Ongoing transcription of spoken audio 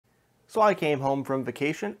So I came home from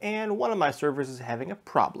vacation and one of my servers is having a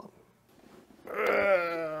problem.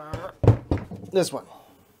 This one.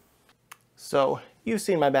 So you've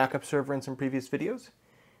seen my backup server in some previous videos.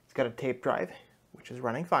 It's got a tape drive, which is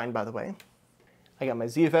running fine, by the way. I got my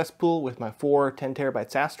ZFS pool with my 4 10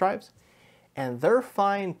 terabyte SAS drives, and they're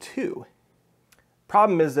fine too.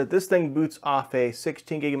 Problem is that this thing boots off a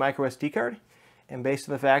 16 gig micro SD card, and based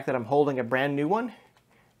on the fact that I'm holding a brand new one,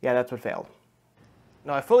 yeah, that's what failed.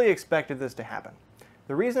 Now, I fully expected this to happen.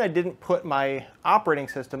 The reason I didn't put my operating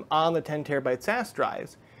system on the 10 terabyte SAS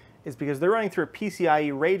drives is because they're running through a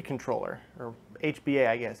PCIe RAID controller, or HBA,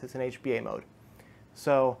 I guess. It's in HBA mode.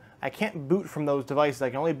 So I can't boot from those devices. I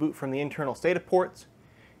can only boot from the internal SATA ports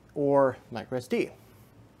or microSD.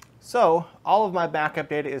 So all of my backup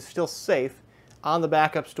data is still safe on the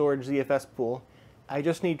backup storage ZFS pool. I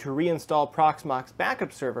just need to reinstall Proxmox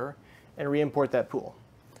Backup Server and re-import that pool.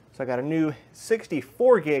 So I got a new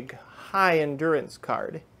 64 gig high endurance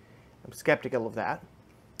card. I'm skeptical of that,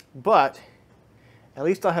 but at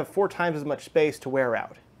least I'll have 4 times as much space to wear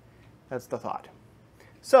out. That's the thought.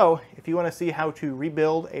 So if you want to see how to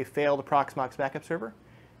rebuild a failed Proxmox Backup Server,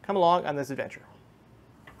 come along on this adventure.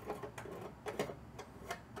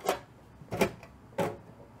 I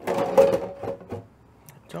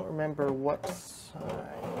don't remember what side.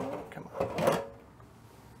 Come on.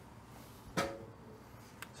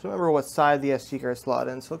 So remember what side the SD card slot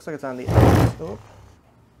in. So it looks like it's on the edge. Oh.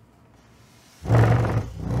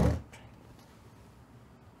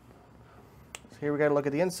 So here we got to look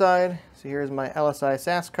at the inside. So here's my LSI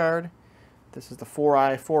SAS card. This is the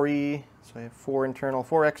 4i, 4e. So I have 4 internal,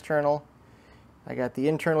 4 external. I got the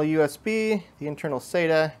internal USB, the internal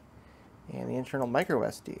SATA, and the internal micro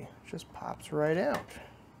SD. It just pops right out.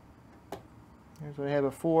 Here's what I had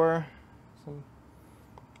before.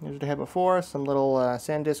 Here's what I had before, some little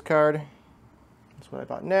SanDisk card. That's what I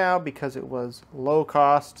bought now because it was low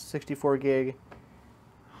cost, 64 gig,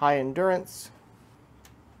 high endurance.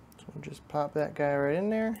 So we'll just pop that guy right in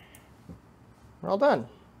there. We're all done.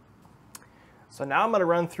 So now I'm going to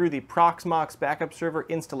run through the Proxmox Backup Server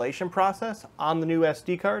installation process on the new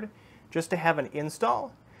SD card just to have an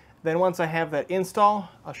install. Then once I have that install,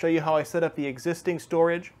 I'll show you how I set up the existing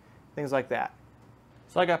storage, things like that.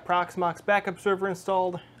 So I got Proxmox Backup Server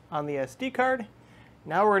installed on the SD card.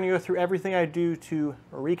 Now we're going to go through everything I do to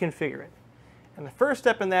reconfigure it. And the first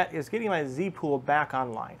step in that is getting my Z pool back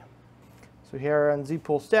online. So here on Z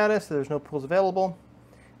pool status, there's no pools available.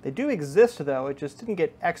 They do exist though, it just didn't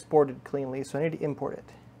get exported cleanly, so I need to import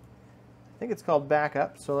it. I think it's called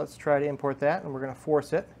backup, so let's try to import that, and we're going to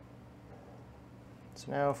force it.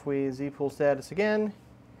 So now if we Z pool status again,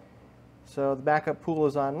 so the backup pool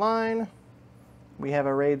is online. We have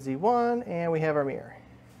a RAID Z1 and we have our mirror.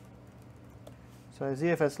 So a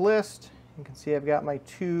ZFS list, you can see I've got my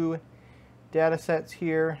 2 data sets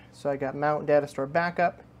here. So I got mount data store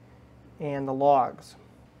backup and the logs.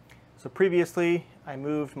 So previously I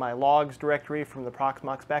moved my logs directory from the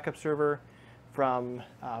Proxmox Backup Server from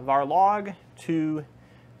var log to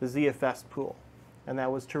the ZFS pool. And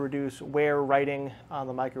that was to reduce wear writing on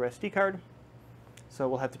the micro SD card. So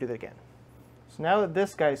we'll have to do that again. So now that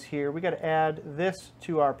this guy's here, we got to add this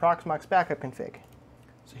to our Proxmox Backup config.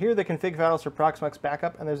 So here are the config files for Proxmox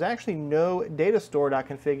Backup, and there's actually no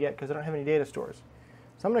datastore.config yet because I don't have any data stores.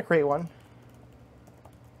 So I'm going to create one.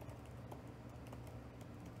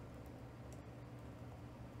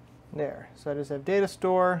 There. So I just have data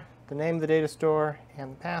store, the name of the data store,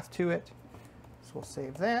 and the path to it. So we'll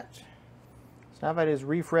save that. So now if I just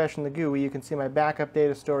refresh in the GUI, you can see my backup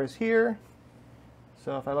data store is here.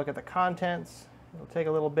 So if I look at the contents, it'll take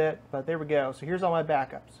a little bit, but there we go. So here's all my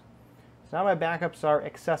backups. So now my backups are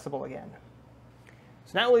accessible again.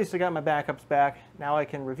 So now at least I got my backups back. Now I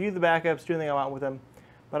can review the backups, do anything I want with them.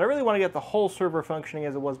 But I really want to get the whole server functioning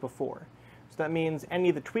as it was before. So that means any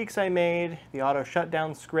of the tweaks I made, the auto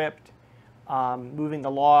shutdown script, moving the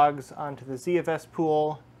logs onto the ZFS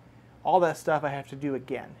pool, all that stuff I have to do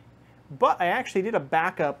again. But I actually did a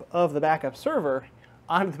backup of the backup server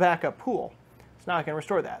onto the backup pool. So now I can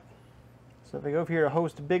restore that. So if I go over here to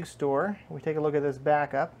host big store, we take a look at this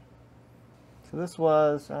backup. So this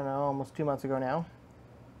was, I don't know, almost 2 months ago now.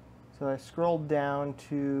 So I scrolled down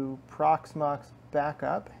to Proxmox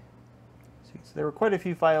Backup. So there were quite a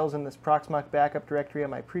few files in this Proxmox Backup directory at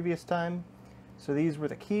my previous time. So these were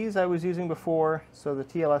the keys I was using before, so the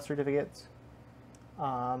TLS certificates.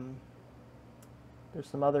 There's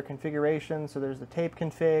some other configurations, so there's the tape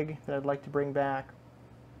config that I'd like to bring back,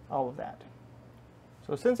 all of that.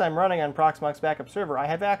 So since I'm running on Proxmox Backup Server, I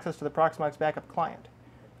have access to the Proxmox Backup client.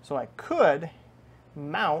 So I could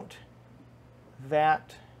mount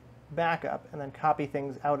that backup and then copy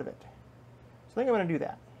things out of it. I think I'm going to do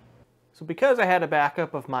that. So because I had a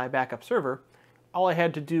backup of my backup server, all I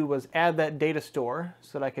had to do was add that data store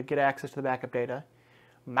so that I could get access to the backup data,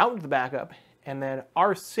 mount the backup, and then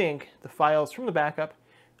rsync the files from the backup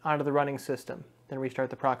onto the running system, then restart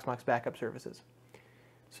the Proxmox backup services.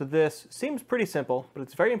 So this seems pretty simple, but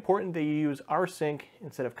it's very important that you use rsync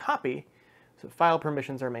instead of copy so that file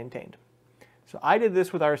permissions are maintained. So I did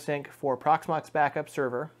this with rsync for Proxmox Backup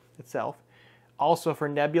Server itself, also for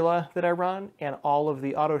Nebula that I run, and all of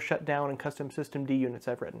the auto shutdown and custom system D units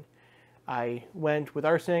I've written. I went with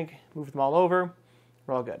rsync, moved them all over,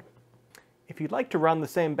 we're all good. If you'd like to run the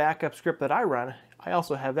same backup script that I run, I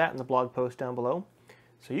also have that in the blog post down below,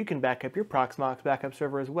 so you can back up your Proxmox Backup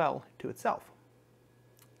Server as well to itself.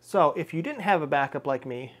 So if you didn't have a backup like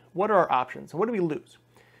me, what are our options and what do we lose?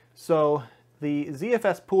 So the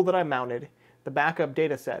ZFS pool that I mounted, the backup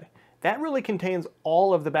data set, that really contains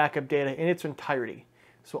all of the backup data in its entirety.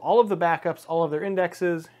 So all of the backups, all of their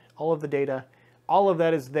indexes, all of the data, all of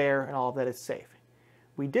that is there and all of that is safe.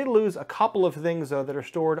 We did lose a couple of things though that are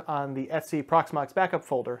stored on the etc Proxmox backup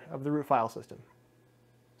folder of the root file system.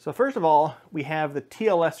 So first of all, we have the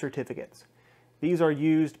TLS certificates. These are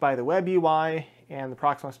used by the web UI and the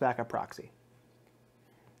Proxmox backup proxy.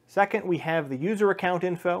 Second, we have the user account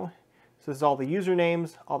info. So this is all the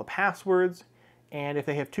usernames, all the passwords, and if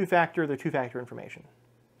they have two-factor, their two-factor information.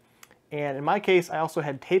 And in my case, I also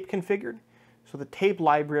had tape configured, so the tape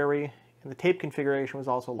library and the tape configuration was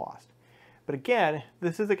also lost. But again,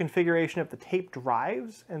 this is a configuration of the tape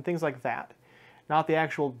drives and things like that, not the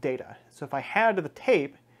actual data. So if I had the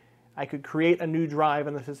tape, I could create a new drive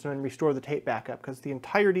in the system and restore the tape backup because the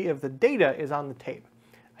entirety of the data is on the tape.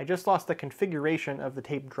 I just lost the configuration of the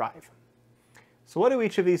tape drive. So what do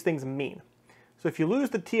each of these things mean? So if you lose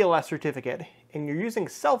the TLS certificate and you're using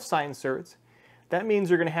self-signed certs, that means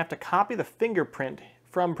you're going to have to copy the fingerprint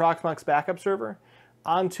from Proxmox Backup Server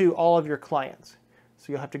onto all of your clients.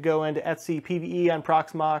 So you'll have to go into etc PVE on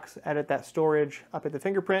Proxmox, edit that storage, update the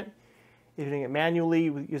fingerprint. If you're doing it manually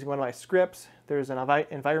using one of my scripts, there's an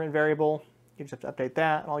environment variable. You just have to update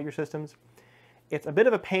that on all your systems. It's a bit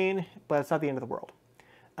of a pain, but it's not the end of the world.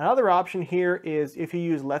 Another option here is if you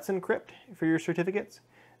use Let's Encrypt for your certificates,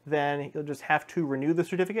 then you'll just have to renew the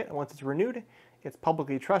certificate, and once it's renewed, it's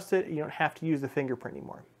publicly trusted. You don't have to use the fingerprint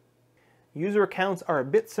anymore. User accounts are a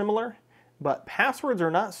bit similar, but passwords are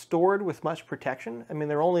not stored with much protection. I mean,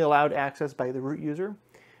 they're only allowed access by the root user.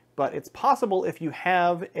 But it's possible if you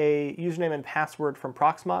have a username and password from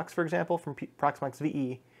Proxmox, for example, from Proxmox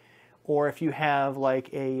VE, or if you have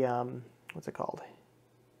like a, what's it called?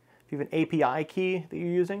 If you have an API key that you're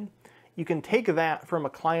using, you can take that from a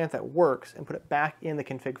client that works and put it back in the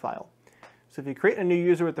config file. So if you create a new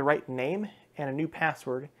user with the right name and a new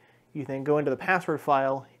password, you then go into the password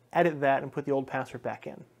file, edit that, and put the old password back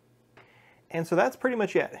in. And so that's pretty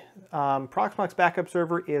much it. Proxmox Backup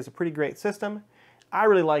Server is a pretty great system. I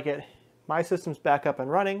really like it. My system's back up and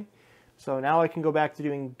running, so now I can go back to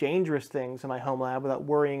doing dangerous things in my home lab without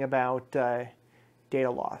worrying about data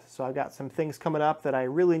loss. So I've got some things coming up that I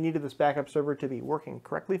really needed this backup server to be working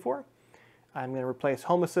correctly for. I'm going to replace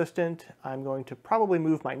Home Assistant. I'm going to probably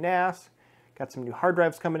move my NAS. Got some new hard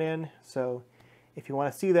drives coming in, so if you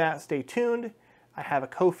want to see that, stay tuned. I have a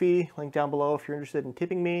Ko-fi link down below if you're interested in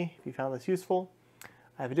tipping me, if you found this useful.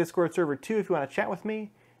 I have a Discord server too if you want to chat with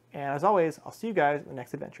me. And as always, I'll see you guys in the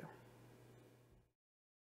next adventure.